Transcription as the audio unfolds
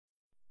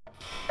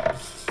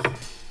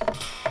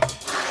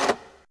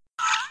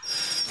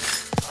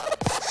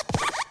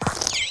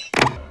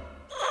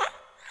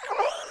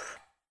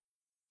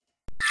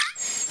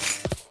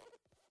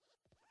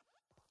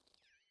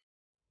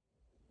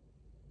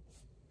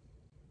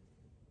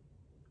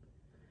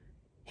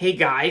Hey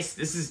guys,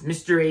 this is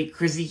Mr. A.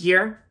 Crizzy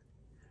here,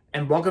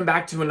 and welcome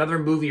back to another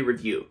movie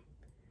review.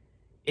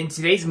 In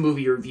today's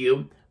movie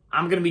review,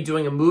 I'm going to be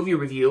doing a movie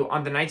review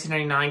on the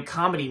 1999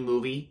 comedy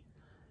movie,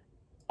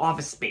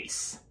 Office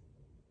Space.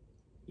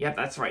 Yep,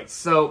 that's right.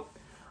 So,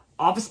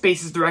 Office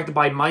Space is directed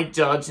by Mike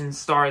Judge and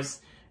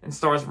stars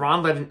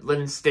Ron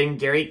Livingston,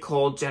 Gary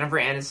Cole, Jennifer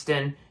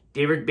Aniston,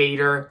 David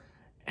Bader,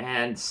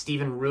 and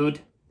Stephen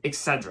Root,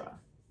 etc.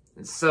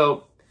 And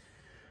so,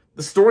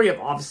 the story of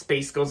Office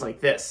Space goes like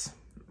this.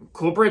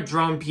 Corporate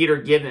drone Peter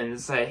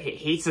Gibbons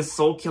hates his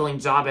soul-killing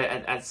job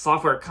at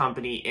software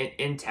company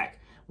Intech.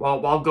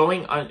 While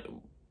undergoing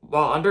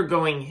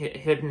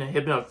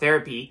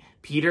hypnotherapy,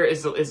 Peter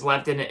is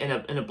left in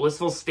a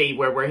blissful state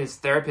where his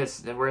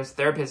therapist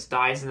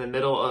dies in the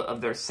middle of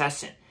their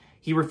session.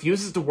 He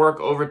refuses to work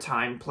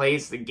overtime,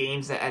 plays the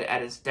games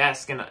at his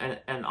desk,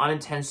 and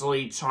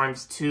unintentionally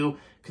charms two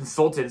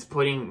consultants,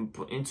 putting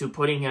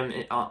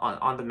him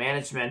on the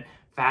management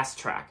fast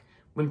track.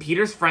 When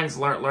Peter's friends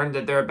learn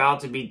that they're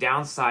about to be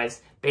downsized,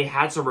 they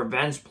hatch a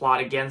revenge plot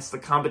against the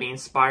company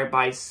inspired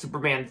by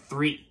Superman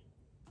 3.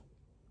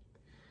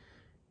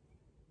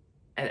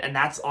 And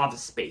that's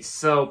Office Space.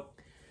 So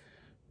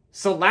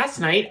last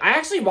night, I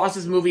actually watched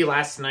this movie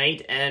last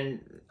night,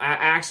 and I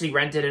actually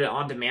rented it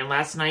on demand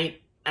last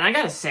night. And I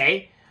gotta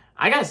say,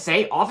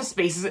 Office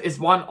Space is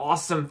one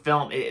awesome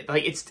film. I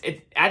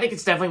think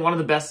it's definitely one of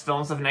the best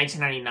films of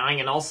 1999,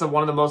 and also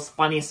one of the most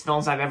funniest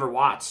films I've ever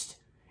watched.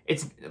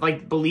 It's,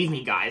 like, believe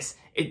me, guys,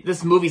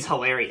 this movie's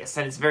hilarious,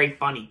 and it's very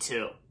funny,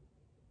 too.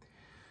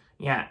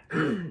 Yeah.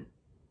 And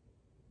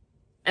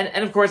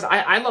of course,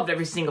 I loved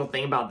every single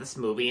thing about this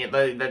movie.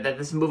 That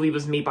this movie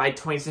was made by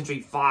 20th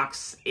Century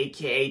Fox,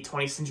 a.k.a.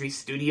 20th Century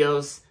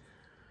Studios.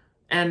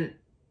 And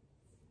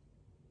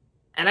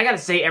I gotta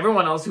say,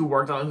 everyone who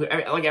worked on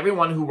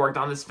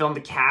this film,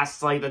 the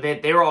cast, like,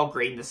 they were all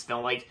great in this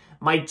film. Like,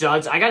 Mike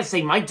Judge, I gotta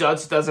say, Mike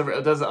Judge does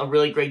a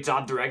really great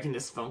job directing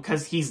this film,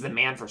 because he's the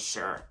man for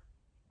sure.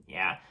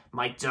 Yeah,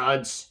 Mike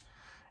Judge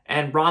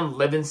and Ron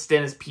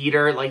Livingston as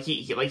Peter,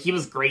 he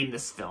was great in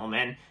this film,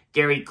 and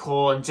Gary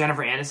Cole and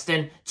Jennifer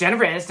Aniston.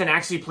 Jennifer Aniston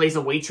actually plays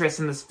a waitress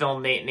in this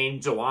film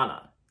named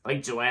Joanna,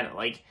 and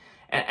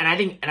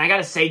I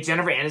gotta say,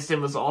 Jennifer Aniston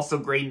was also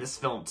great in this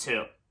film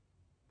too.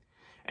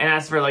 And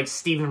as for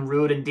Stephen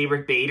Root and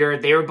David Bader,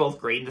 they were both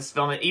great in this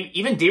film. And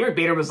even David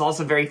Bader was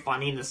also very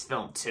funny in this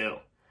film too,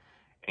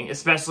 and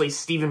especially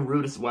Stephen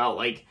Root as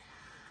well.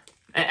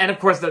 And of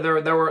course,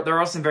 there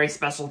are some very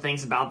special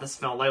things about this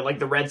film, like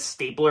the red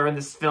stapler in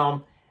this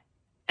film,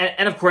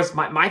 and of course,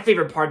 my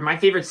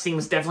favorite scene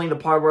was definitely the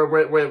part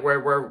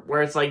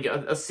where it's like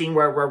a scene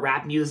where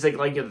rap music,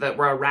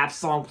 where a rap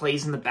song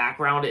plays in the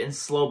background in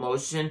slow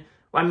motion.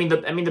 Well, I mean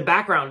the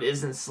background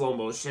is in slow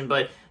motion,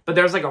 but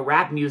there's like a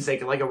rap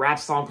music, like a rap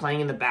song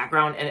playing in the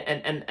background,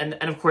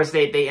 and of course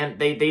they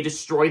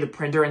destroy the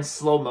printer in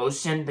slow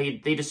motion. They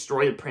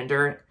destroy the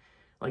printer,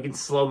 like in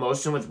slow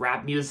motion with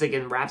rap music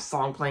and rap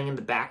song playing in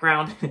the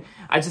background.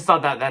 I just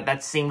thought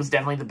that scene was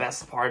definitely the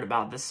best part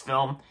about this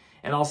film,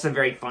 and also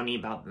very funny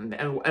about them,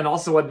 and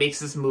also what makes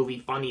this movie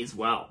funny as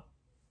well.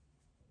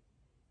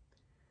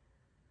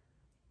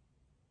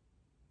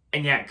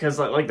 And yeah, because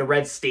like the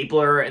red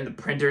stapler and the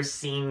printer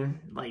scene,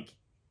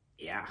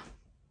 yeah.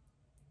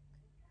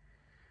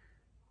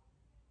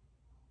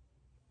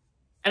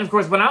 And of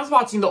course, when I was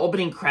watching the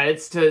opening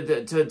credits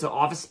to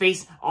Office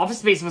Space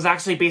was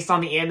actually based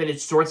on the animated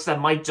shorts that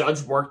Mike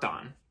Judge worked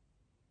on.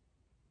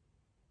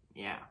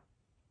 Yeah.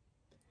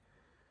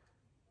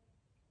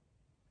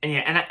 And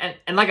yeah,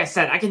 and like I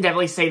said, I can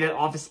definitely say that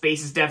Office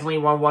Space is definitely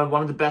one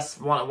of the best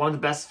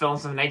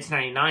films of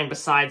 1999.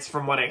 Besides,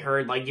 from what I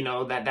heard,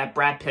 that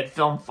Brad Pitt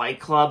film Fight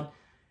Club,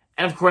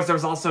 and of course there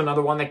was also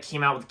another one that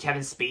came out with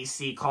Kevin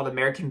Spacey called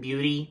American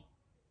Beauty.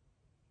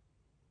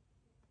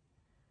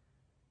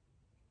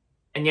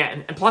 And yeah,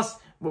 and plus,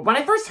 when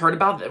I first heard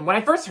about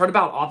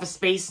Office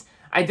Space,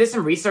 I did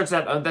some research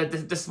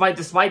that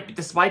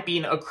despite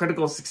being a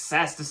critical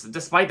success,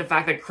 despite the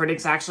fact that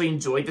critics actually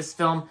enjoyed this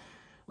film,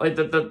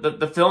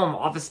 the film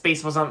Office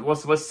Space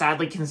was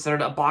sadly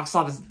considered a box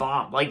office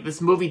bomb.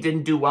 This movie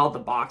didn't do well at the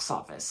box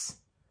office.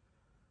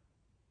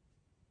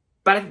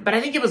 But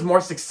I think it was more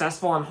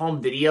successful on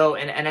home video,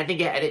 and I think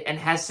it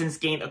has since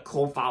gained a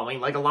cult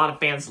following. A lot of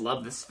fans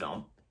love this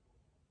film,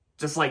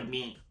 just like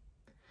me.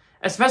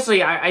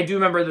 Especially, I do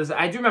remember this.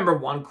 I do remember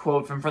one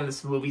quote from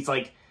this movie. It's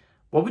like,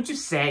 "What would you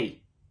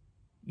say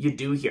you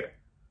do here?"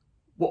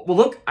 Well,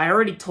 look, I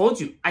already told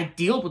you. I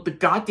deal with the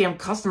goddamn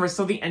customers,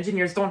 so the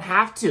engineers don't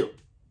have to.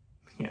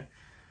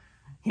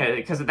 Yeah,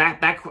 because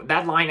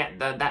that line,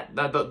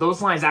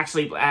 those lines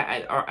actually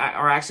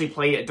are actually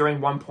played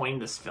during one point in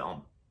this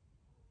film.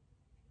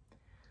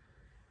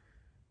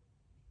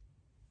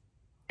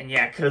 And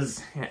yeah,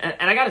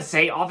 and I gotta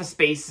say, Office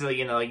Space,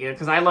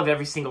 because I loved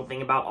every single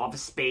thing about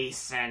Office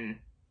Space, and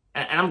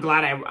I'm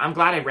glad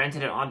I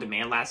rented it on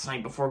demand last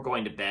night before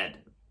going to bed.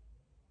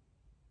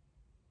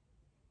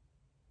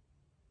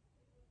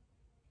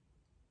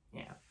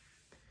 Yeah.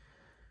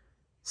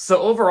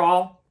 So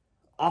overall,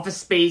 Office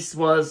Space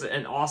was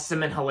an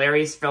awesome and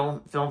hilarious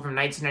film from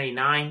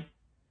 1999,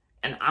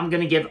 and I'm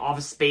gonna give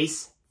Office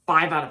Space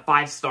 5 out of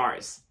 5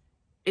 stars.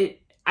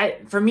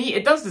 For me,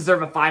 it does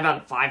deserve a 5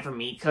 out of 5 for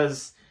me,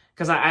 because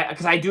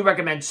I do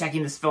recommend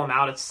checking this film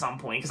out at some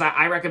point, because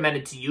I recommend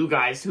it to you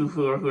guys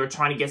who are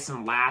trying to get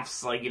some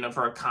laughs, like, you know,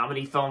 for a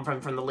comedy film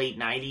from the late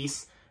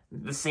 90s,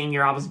 the same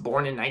year I was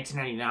born, in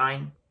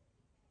 1999.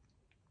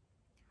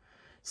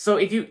 So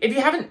if you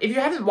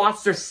haven't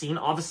watched or seen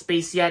Office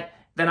Space yet,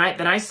 then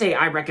I say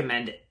I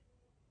recommend it.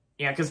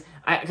 Yeah, because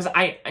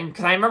I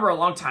remember a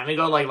long time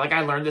ago, like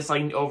I learned this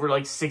like over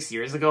like 6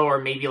 years ago, or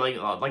maybe like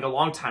a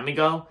long time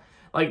ago.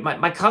 Like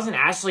my cousin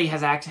Ashley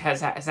has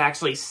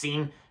actually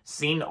seen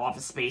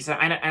Office Space,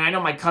 and I know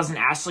my cousin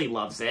Ashley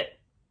loves it,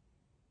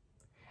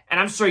 and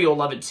I'm sure you'll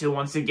love it too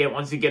once you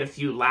get a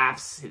few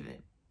laughs,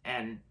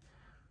 and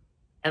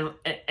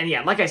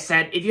yeah, like I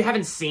said, if you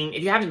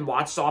haven't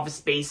watched Office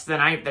Space,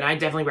 then I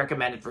definitely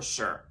recommend it for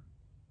sure.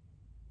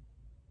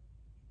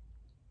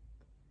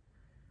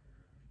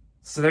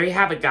 So there you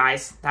have it,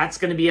 guys. That's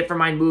going to be it for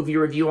my movie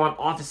review on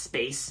Office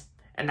Space.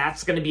 And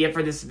that's going to be it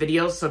for this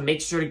video, so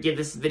make sure to give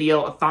this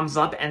video a thumbs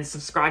up and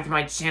subscribe to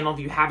my channel if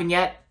you haven't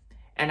yet.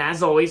 And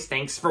as always,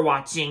 thanks for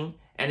watching,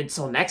 and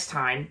until next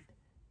time,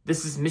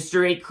 this is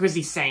Mr. A.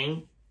 Crizzy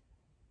saying,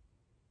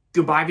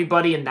 goodbye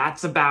everybody, and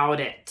that's about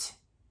it.